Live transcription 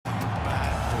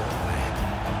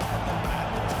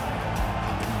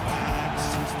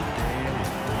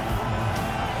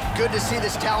good to see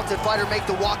this talented fighter make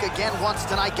the walk again once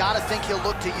tonight. Gotta think he'll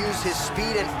look to use his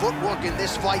speed and footwork in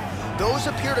this fight. Those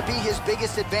appear to be his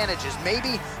biggest advantages.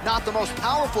 Maybe not the most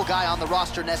powerful guy on the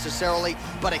roster necessarily,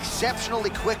 but exceptionally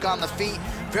quick on the feet.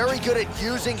 Very good at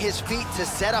using his feet to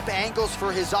set up angles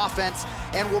for his offense,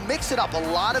 and will mix it up. A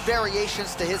lot of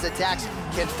variations to his attacks.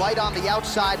 Can fight on the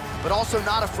outside, but also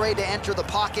not afraid to enter the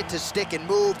pocket to stick and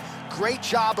move. Great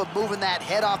job of moving that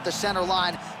head off the center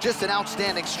line. Just an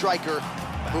outstanding striker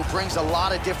who brings a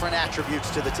lot of different attributes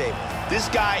to the table. This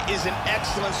guy is an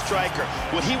excellent striker.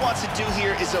 What he wants to do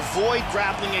here is avoid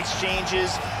grappling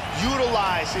exchanges,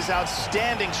 utilize his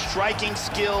outstanding striking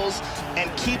skills, and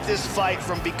keep this fight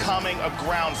from becoming a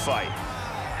ground fight.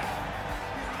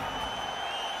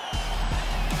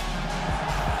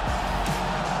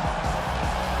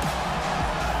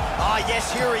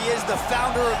 Yes, here he is, the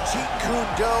founder of Jeet Kune,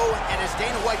 and as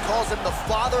Dana White calls him, the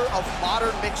father of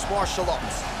modern mixed martial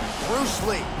arts. Bruce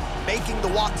Lee making the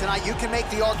walk tonight. You can make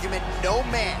the argument no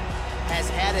man has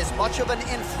had as much of an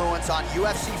influence on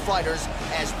UFC fighters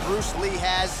as Bruce Lee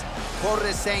has. Quoted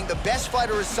as saying, the best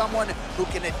fighter is someone who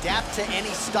can adapt to any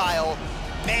style.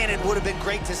 Man, it would have been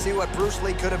great to see what Bruce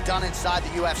Lee could have done inside the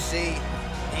UFC.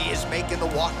 He is making the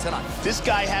walk tonight. This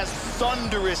guy has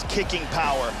thunderous kicking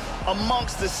power,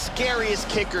 amongst the scariest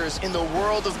kickers in the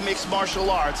world of mixed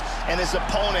martial arts, and his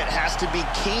opponent has to be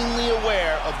keenly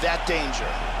aware of that danger.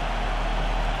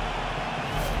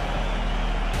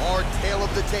 Our tale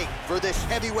of the tape for this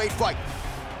heavyweight fight.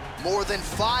 More than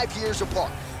 5 years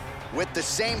apart, with the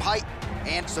same height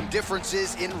and some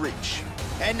differences in reach.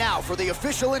 And now for the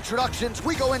official introductions,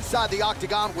 we go inside the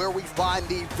octagon where we find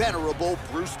the venerable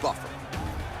Bruce Buffer.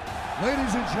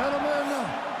 Ladies and gentlemen,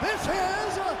 this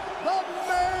is the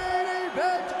main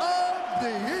event of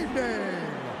the evening.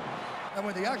 And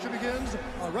when the action begins,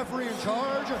 our referee in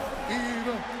charge, Yves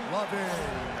Lavigne.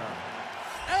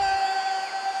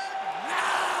 And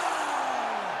now,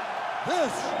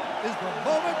 this is the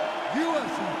moment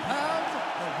UFC fans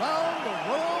around the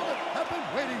world have been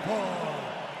waiting for.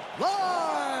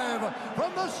 Live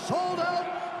from the sold-out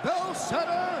Bell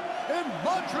Center in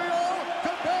Montreal,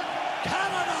 Quebec,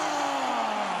 Canada.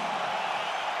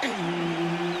 It's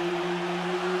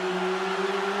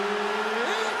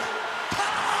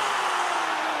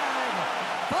time!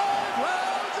 5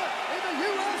 rounds in the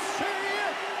UFC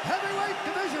heavyweight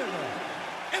division.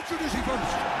 Introducing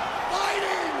first,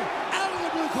 fighting out of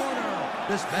the blue corner.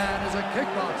 This man is a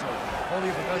kickboxer, holding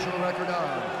a professional record of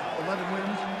 11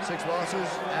 wins, 6 losses,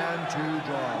 and 2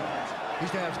 draws. He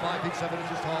stands 5 feet 7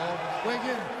 inches tall, weighing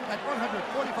in at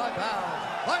 145 pounds,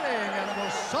 fighting out of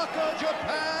Osaka,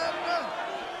 Japan,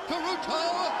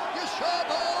 Teruto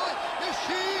Ishihara!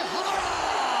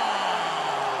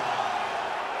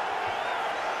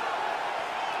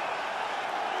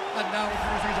 And now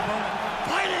introducing his opponent,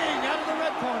 fighting out of the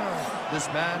red corner. This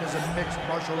man is a mixed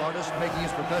martial artist making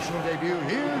his professional debut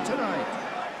here tonight.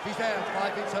 He stands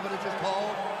 5 feet 7 inches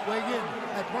tall, weighing in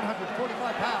at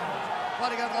 145 pounds,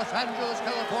 fighting out of Los Angeles,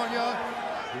 California,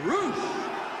 Bruce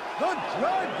the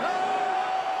Dragon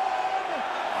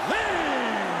Lee!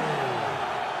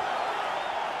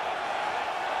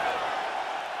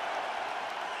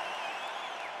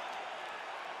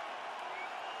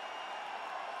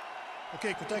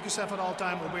 Okay, protect yourself at all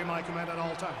time, obey my command at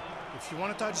all time. If you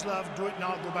want to touch love, do it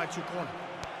now, go back to your corner.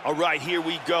 All right, here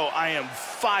we go. I am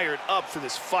fired up for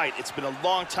this fight. It's been a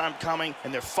long time coming,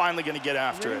 and they're finally going to get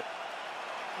after it.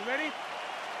 You ready?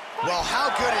 Well, how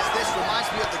good is this?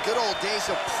 Reminds me of the good old days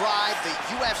of Pride, the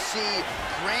UFC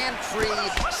Grand Prix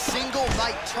single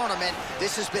night tournament.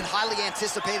 This has been highly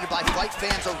anticipated by fight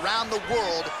fans around the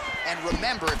world. And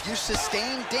remember, if you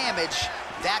sustain damage,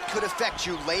 that could affect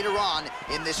you later on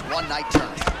in this one-night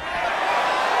tournament. Look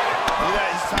at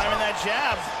that, he's timing that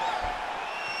jab.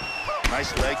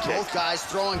 Nice leg kick. Both guys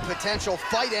throwing potential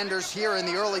fight enders here in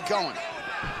the early going.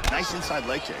 Nice inside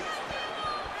leg kick.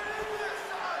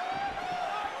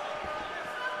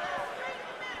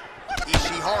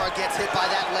 Ishihara gets hit by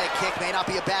that leg kick. May not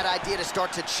be a bad idea to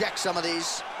start to check some of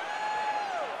these.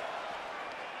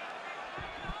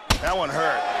 That one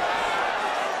hurt.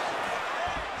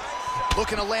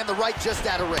 Looking to land the right just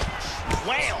out of range.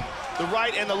 Wham! The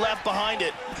right and the left behind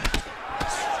it.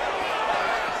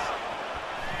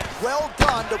 Well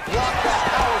done to block that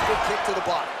powerful kick to the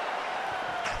body.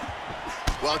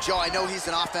 Well, Joe, I know he's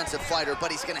an offensive fighter,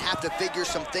 but he's going to have to figure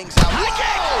some things out. He hurt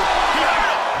him!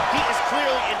 He is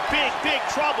clearly in big, big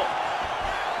trouble.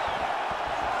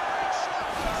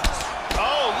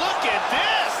 Oh, look at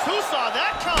this! Who saw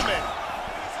that coming?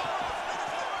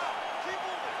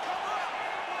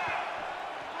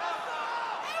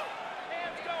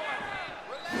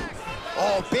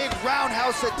 Oh, Oh, big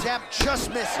roundhouse attempt, just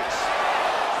misses.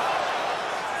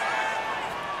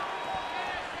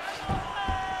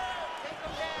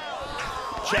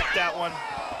 Check that one.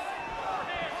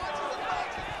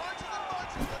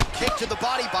 Kick to the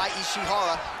body by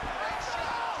Ishihara.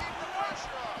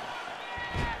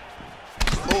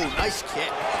 Oh, nice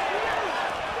kick.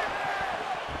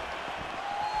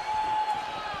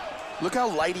 Look how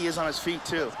light he is on his feet,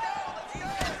 too.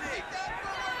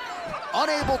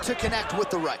 Unable to connect with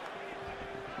the right.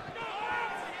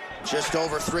 Just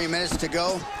over 3 minutes to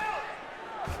go.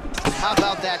 How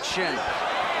about that shin?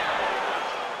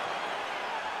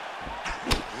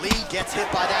 Lee gets hit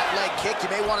by that leg kick. You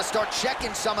may want to start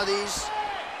checking some of these.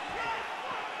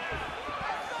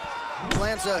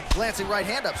 Lands a glancing right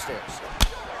hand upstairs.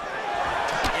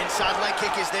 Inside leg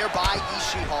kick is there by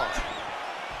Ishihara.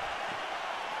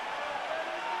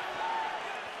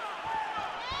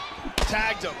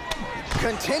 Tagged him.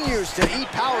 Continues to eat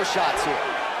power shots here.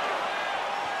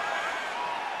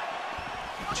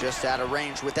 Just out of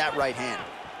range with that right hand.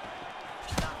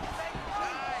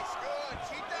 Nice, good.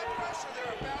 Keep that pressure.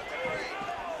 They're about to break.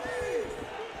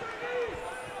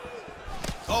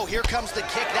 Oh, here comes the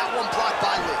kick. That one blocked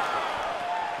by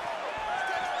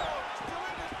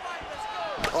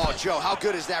Lee. Oh, Joe, how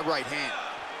good is that right hand?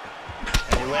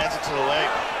 And he lands it to the leg.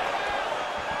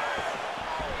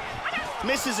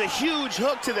 Misses a huge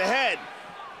hook to the head.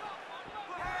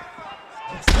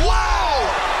 Whoa!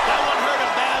 That one hurt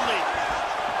him badly.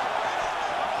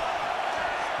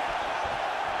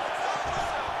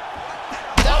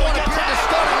 That one appeared to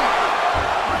stun him.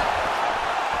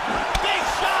 Big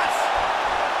shots!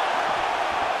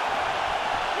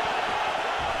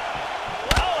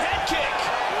 Oh, head kick!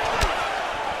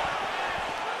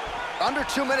 Under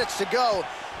 2 minutes to go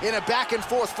in a back and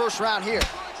forth first round here.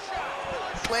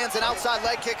 Lands an outside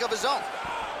leg kick of his own.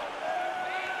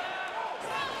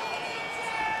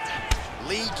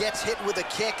 Lee gets hit with a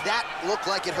kick. That looked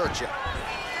like it hurt you.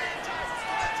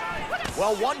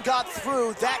 Well, one got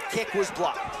through. That kick was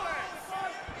blocked.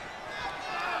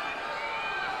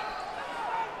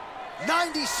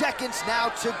 90 seconds now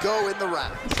to go in the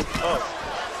round. Oh,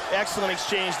 excellent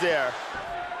exchange there.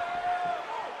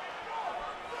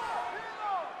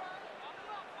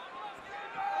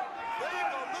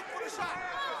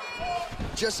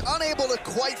 Just unable to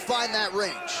quite find that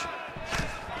range.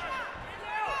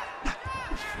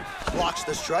 Blocks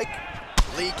the strike.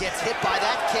 Lee gets hit by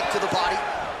that kick to the body.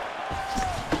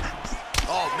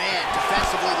 Oh man,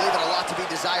 defensively leaving a lot to be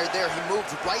desired there. He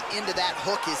moved right into that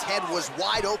hook. His head was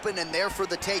wide open and there for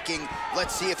the taking.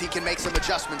 Let's see if he can make some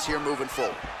adjustments here moving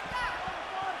forward.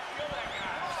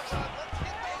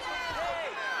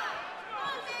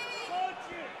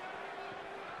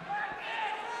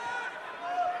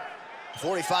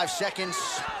 .45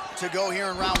 seconds to go here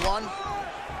in round one.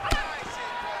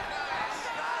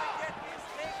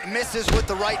 Misses with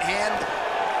the right hand.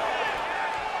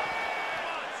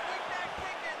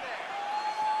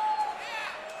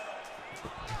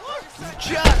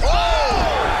 Just, oh!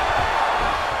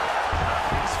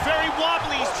 He's very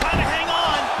wobbly. He's trying to hang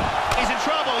on. He's in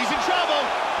trouble. He's in trouble.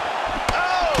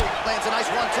 Oh! Lands a nice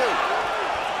 1-2.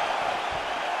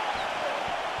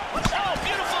 Oh,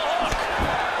 beautiful hook.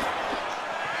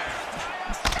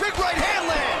 Big right hand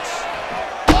lands.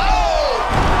 Oh!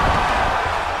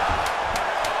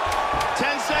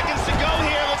 10 seconds to go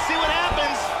here. Let's see what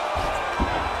happens.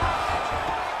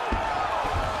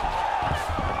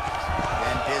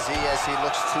 And busy as he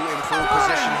looks to improve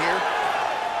position here.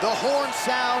 The horn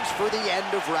sounds for the end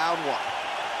of round one.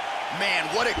 Man,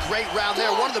 what a great round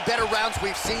there. One of the better rounds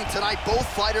we've seen tonight. Both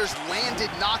fighters landed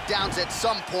knockdowns at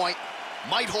some point.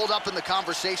 Might hold up in the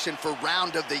conversation for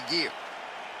round of the year.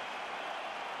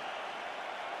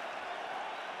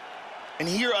 And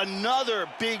here another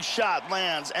big shot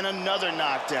lands and another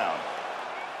knockdown.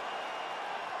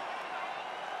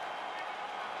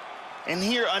 And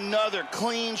here another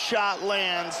clean shot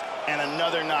lands and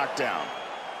another knockdown.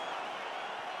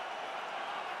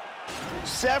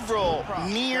 Several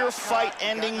near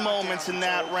fight-ending moments in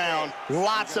that round.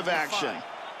 Lots of action.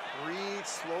 Breathe,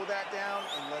 slow that down,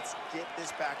 and let's get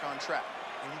this back on track.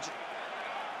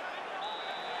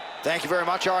 Thank you very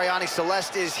much. Ariane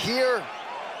Celeste is here.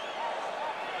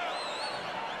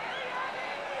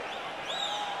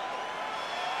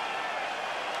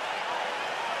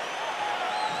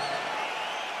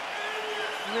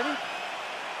 You ready?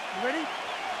 You ready?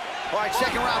 All right,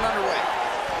 second round underway.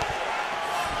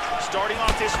 Starting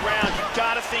off this round, you've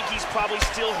got to think he's probably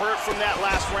still hurt from that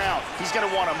last round. He's going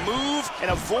to want to move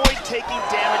and avoid taking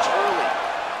damage early.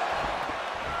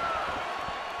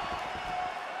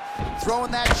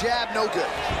 Throwing that jab, no good.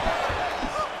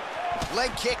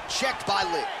 Leg kick checked by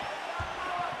Lee.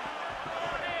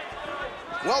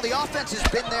 Well, the offense has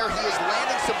been there. He is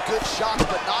landing some good shots,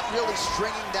 but not really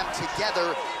stringing them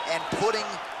together and putting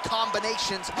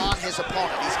combinations on his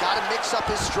opponent. He's got to mix up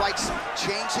his strikes,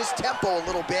 change his tempo a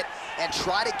little bit, and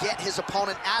try to get his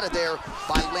opponent out of there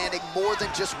by landing more than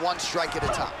just one strike at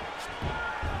a time.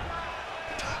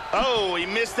 Oh, he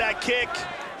missed that kick.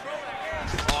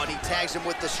 Oh, and he tags him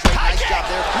with the straight. Nice job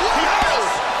there.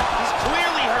 He's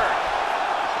clearly hurt.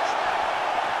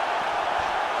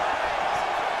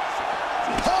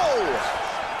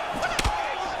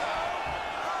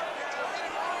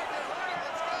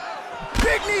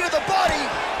 Big knee to the body.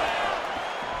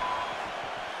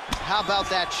 How about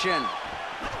that shin?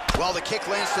 Well, the kick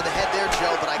lands to the head there,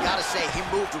 Joe, but I gotta say, he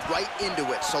moved right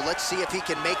into it. So let's see if he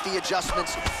can make the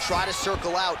adjustments, try to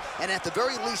circle out, and at the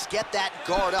very least get that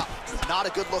guard up. Not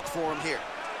a good look for him here.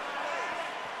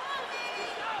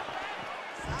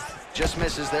 Just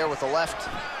misses there with the left.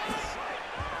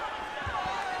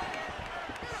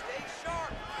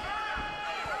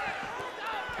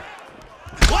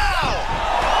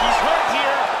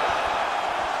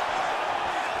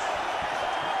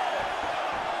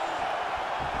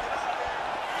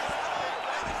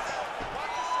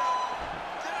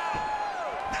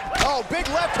 Oh, big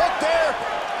left hook there.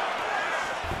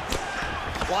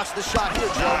 Watch the shot here,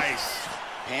 Joe. Nice.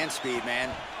 Hand speed, man.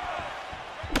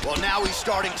 Well, now he's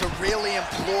starting to really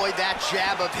employ that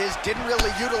jab of his. Didn't really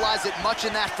utilize it much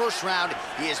in that first round.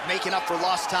 He is making up for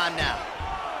lost time now.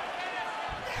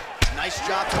 Nice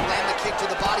job to land the kick to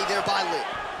the body there by Lee.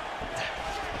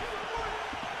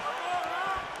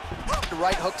 The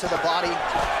right hook to the body.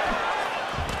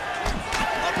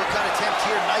 Uppercut attempt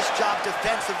here. Nice job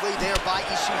defensively there by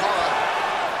Ishihara.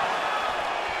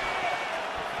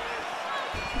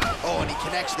 Oh, and he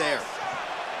connects there.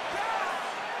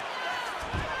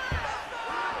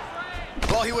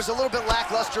 Well, he was a little bit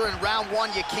lackluster in round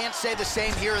one. You can't say the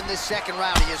same here in this second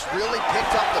round. He has really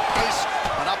picked up the pace,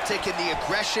 an uptick in the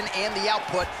aggression and the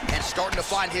output, and starting to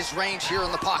find his range here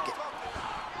in the pocket.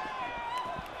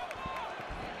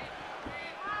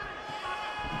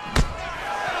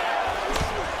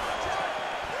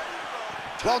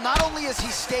 Well, not only has he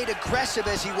stayed aggressive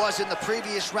as he was in the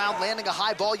previous round, landing a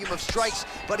high volume of strikes,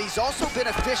 but he's also been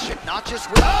efficient, not just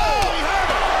with... Oh, he hurt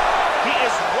him! He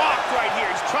is rocked right here.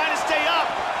 He's trying to stay up.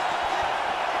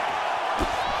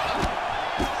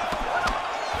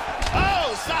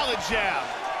 Oh, solid jab.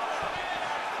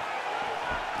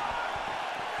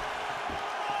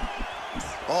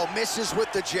 Oh, misses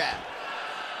with the jab.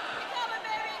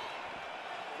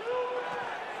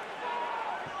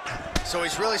 So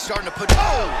he's really starting to put... Oh!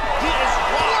 He is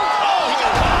rocked. Oh, he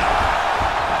got rocked.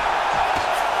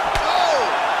 Oh!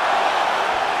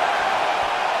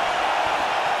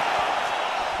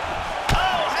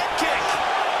 Oh, head kick.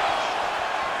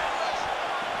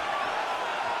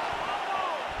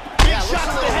 Big shot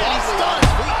to the head. He's stunned.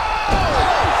 Oh!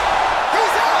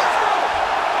 He's out!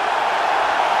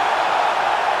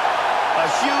 A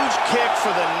huge kick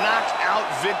for the knockout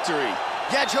victory.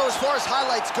 Yeah, Joe, as far as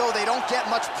highlights go, they don't get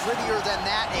much prettier than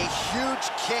that. A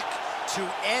huge kick to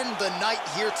end the night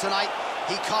here tonight.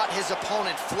 He caught his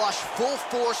opponent flush, full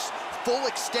force, full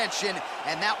extension,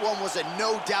 and that one was a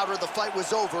no-doubter. The fight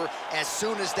was over as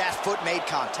soon as that foot made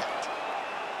contact.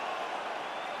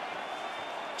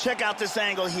 Check out this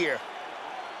angle here.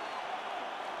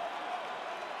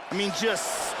 I mean,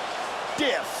 just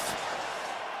stiff.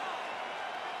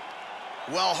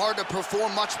 Well, hard to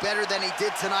perform much better than he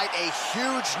did tonight. A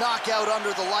huge knockout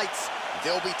under the lights.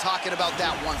 They'll be talking about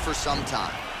that one for some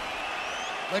time.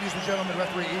 Ladies and gentlemen,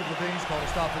 referee Yves Levine's called a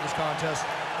stop to this contest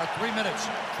at 3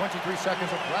 minutes, 23 seconds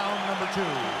of round number 2.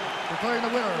 Declaring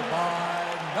the winner by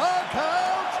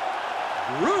knockout,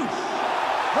 Bruce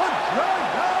the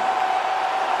Dragon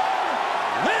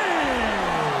Lee!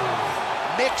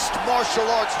 Mixed martial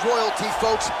arts royalty,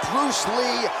 folks. Bruce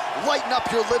Lee, lighten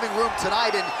up your living room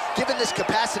tonight and giving this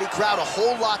capacity crowd a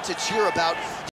whole lot to cheer about.